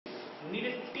You need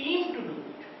a team to do it.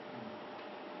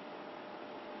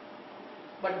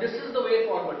 But this is the way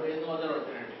forward. There is no other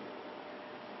alternative.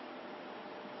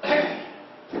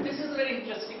 This is a very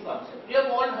interesting concept. You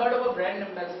have all heard of a brand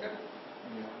ambassador?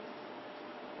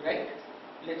 Yeah. Right?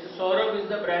 Let's say Saurabh is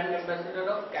the brand ambassador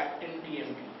of Captain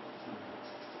TMT.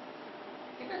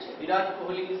 Virat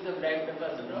Kohli is the brand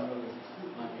ambassador of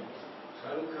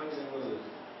Shahrukh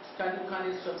Khan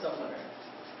is somewhere.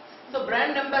 The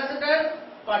brand ambassador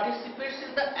participates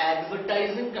in the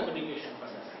advertising communication for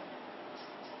the brand.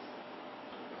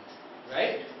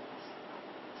 Right?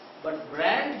 But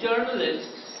brand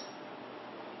journalists,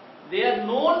 they are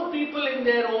known people in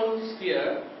their own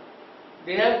sphere.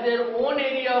 They have their own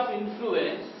area of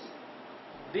influence.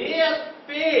 They are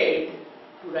paid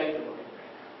to write about it.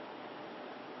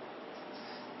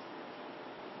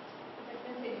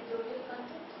 Editorial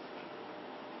content?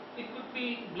 It could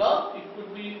be blog, it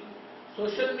could be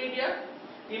social media.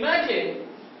 Imagine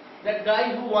that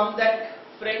guy who won that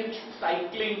French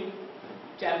cycling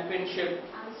championship.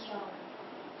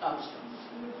 Armstrong.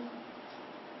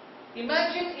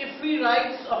 Imagine if he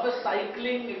writes of a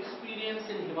cycling experience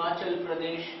in Himachal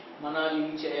Pradesh,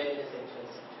 Manali, Chair, etc.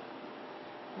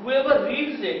 Whoever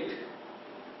reads it,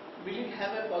 will it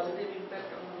have a positive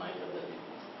impact on the mind of the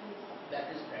people? That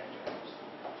is brand journalism.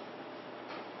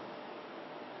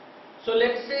 So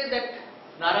let's say that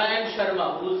Narayan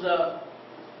Sharma, who's a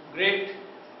great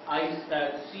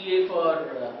CA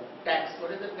for tax,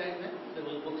 what is that guy's name?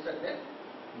 Those books are there.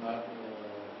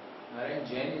 Narayan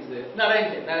Jain is there.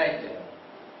 Narayan Jain.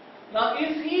 Now,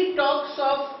 if he talks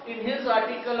of, in his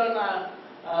article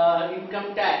on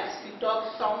income tax, he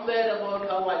talks somewhere about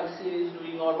how ICA is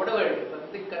doing or whatever it is,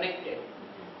 something connected.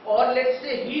 Or let's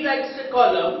say he writes a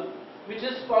column which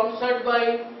is sponsored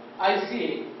by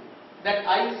ICA, that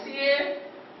ICA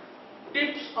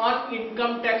tips on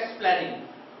income tax planning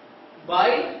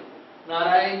by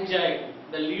Narayan Jain,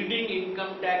 the leading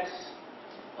income tax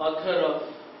author of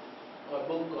or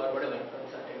book or whatever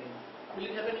consulting. Will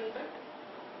it have an impact?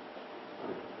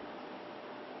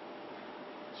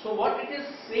 So what it is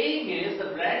saying is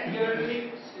the brand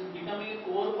journalism is becoming a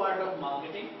core part of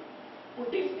marketing,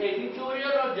 putting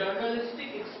editorial or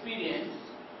journalistic experience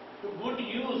to good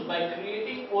use by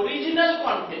creating original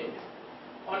content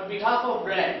on behalf of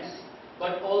brands,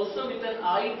 but also with an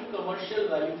eye to commercial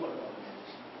value for the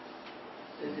organization.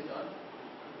 Is it on?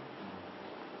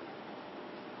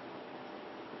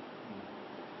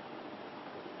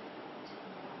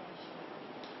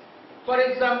 For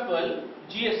example,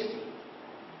 GST.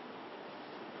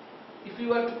 If you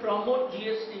were to promote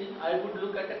GST, I would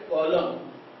look at a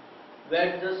column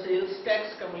where the sales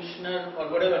tax commissioner or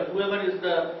whatever, whoever is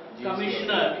the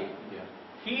commissioner,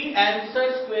 he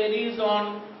answers queries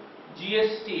on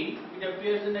GST. It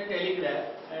appears in a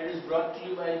telegraph and is brought to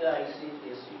you by the IC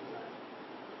GST plan.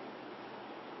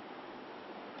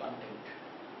 Content.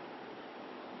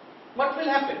 What will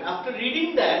happen? After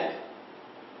reading that,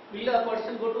 will a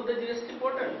person go to the GST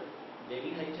portal?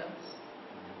 Very high chance.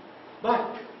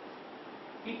 But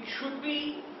it should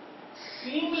be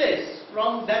seamless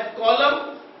from that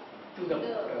column to the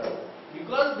portal.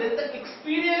 Because then the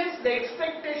experience, the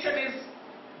expectation is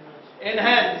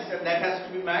enhanced and that has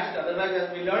to be matched. Otherwise,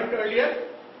 as we learned earlier,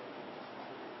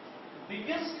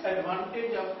 biggest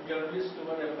advantage of journalists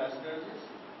over ambassadors is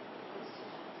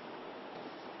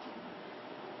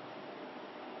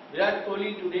Virat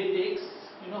Kohli today takes,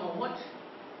 you know how much?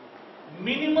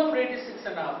 Minimum rate is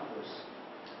 6.5 crores.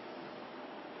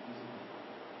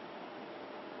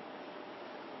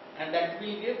 And that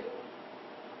will give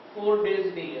 4 days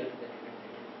in a year that you can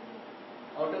take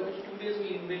it. Out of which 2 days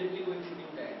will invariably go in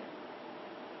shooting time,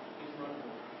 if not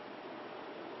more.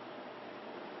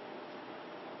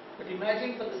 But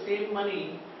imagine for the same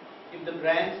money, if the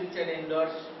brands which are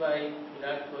endorsed by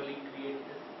Virat Kohli create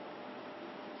this.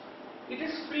 It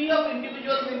is free of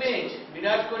individual's image.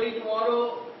 Virat Kohli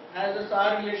tomorrow has a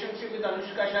sour relationship with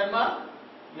Anushka Sharma,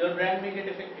 your brand may get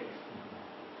affected.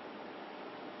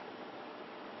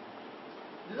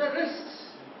 These are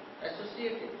risks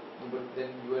associated. But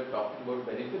then you are talking about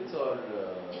benefits or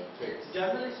threats?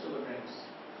 Journalists over brands.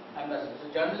 Ambassadors.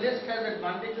 So journalist has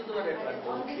advantages over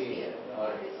advantages.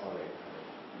 Alright.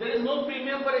 There is no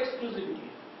premium for exclusivity.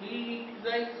 He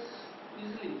writes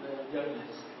easily, the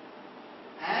journalist.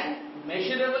 And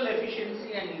measurable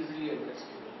efficiency and easily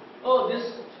adjustable. Oh, this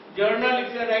journal,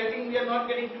 if you are writing, we are not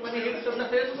getting too many hits on the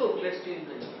Facebook, let's change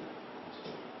the journal.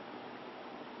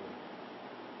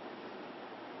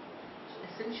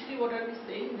 Essentially, what are we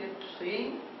saying? We are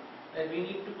saying that we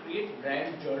need to create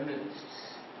brand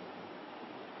journalists.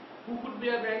 Who could be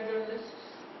our brand journalists?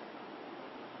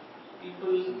 People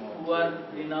people who are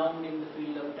renowned in the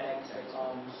field of tax,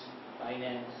 accounts,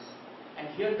 finance, and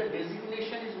here the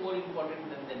designation is more important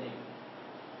than the name.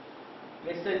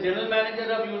 Let's say General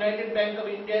Manager of United Bank of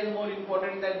India is more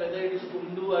important than whether it is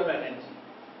Kundu or Banerjee.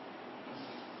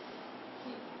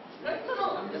 Right?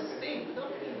 No, I'm just saying,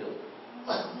 without ego.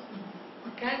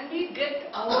 Can we get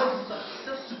our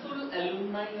successful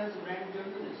alumni as brand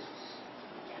journalists?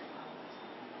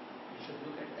 We should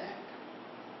look at that.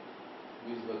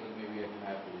 Who is working maybe at a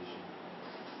higher position?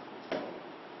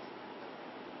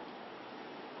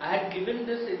 I had given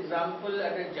this example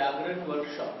at a Jagran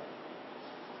workshop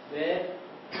where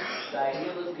the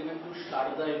idea was given to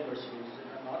Sharda University, is it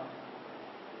or not?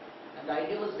 And the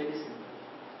idea was very simple.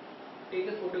 Take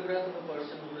a photograph of a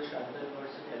person who is a Sharda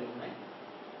University alumni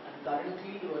and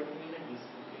currently working in a DC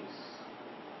case.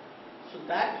 So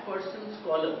that person's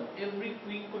column every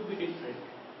week could be different,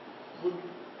 would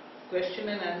question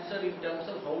and answer in terms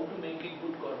of how to make a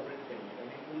good corporate career. And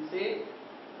it will say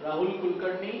Rahul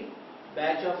Kulkarni,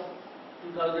 batch of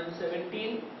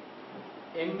 2017,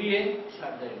 MBA,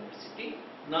 Sharda University.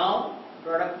 Now,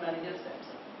 product manager,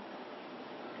 Samsung.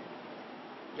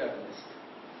 Journalist.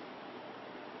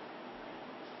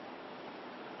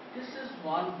 This is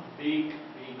one big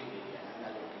area,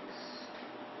 analytics,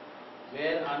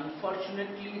 where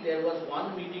unfortunately there was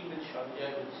one meeting with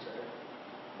Shanjay with sir,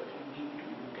 but you need to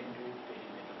look into it very,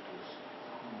 very closely.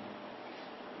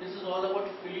 This is all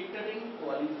about filtering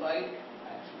qualified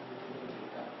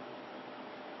data.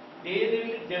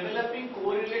 They developing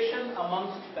correlation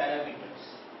amongst parameters.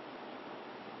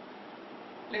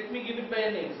 Let me give it by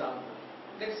an example.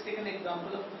 Let's take an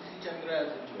example of P.C. Chandra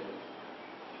as a jeweler.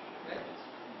 Right?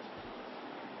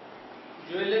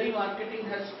 Jewellery marketing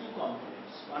has two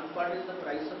components. One part is the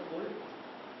price of gold,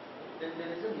 then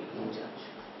there is a making charge.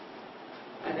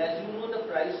 And as you know, the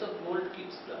price of gold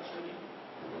keeps fluctuating,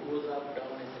 goes up,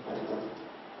 down, etc.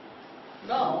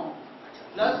 Now,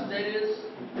 plus there is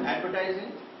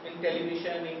advertising in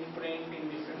television, in print, in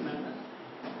different manners.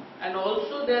 And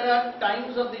also there are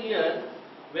times of the year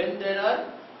when there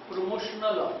are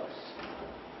promotional offers.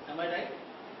 Am I right?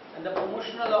 And the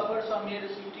promotional offer, some year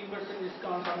is 15%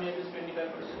 discount, some year is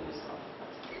 25% discount.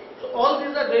 So all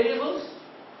these are variables,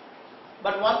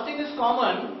 but one thing is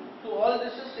common to all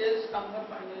this is sales number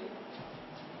finally.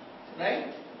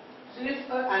 Right? So if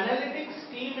an analytics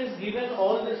team is given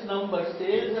all these numbers,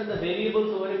 sales and the variables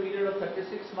over a period of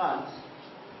 36 months,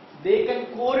 they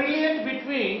can correlate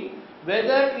between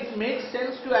whether it makes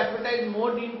sense to advertise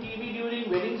more in TV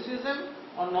during wedding season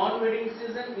or non-wedding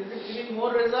season. Is it giving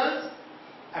more results?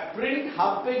 A print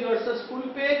half page versus full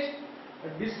page, a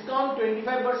discount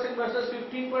 25% versus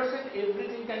 15%,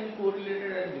 everything can be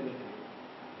correlated and given.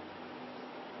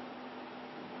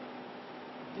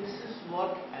 This is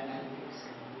what analytics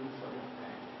can do for a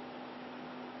brand.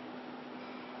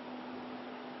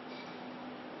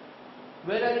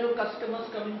 Where are your customers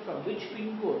coming from? Which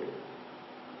pin code?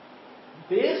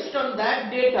 Based on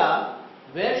that data,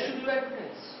 where should you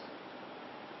advertise?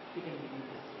 You can give you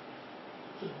this.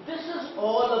 So this is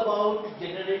all about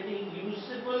generating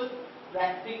usable,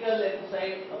 practical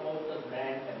insight about the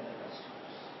brand and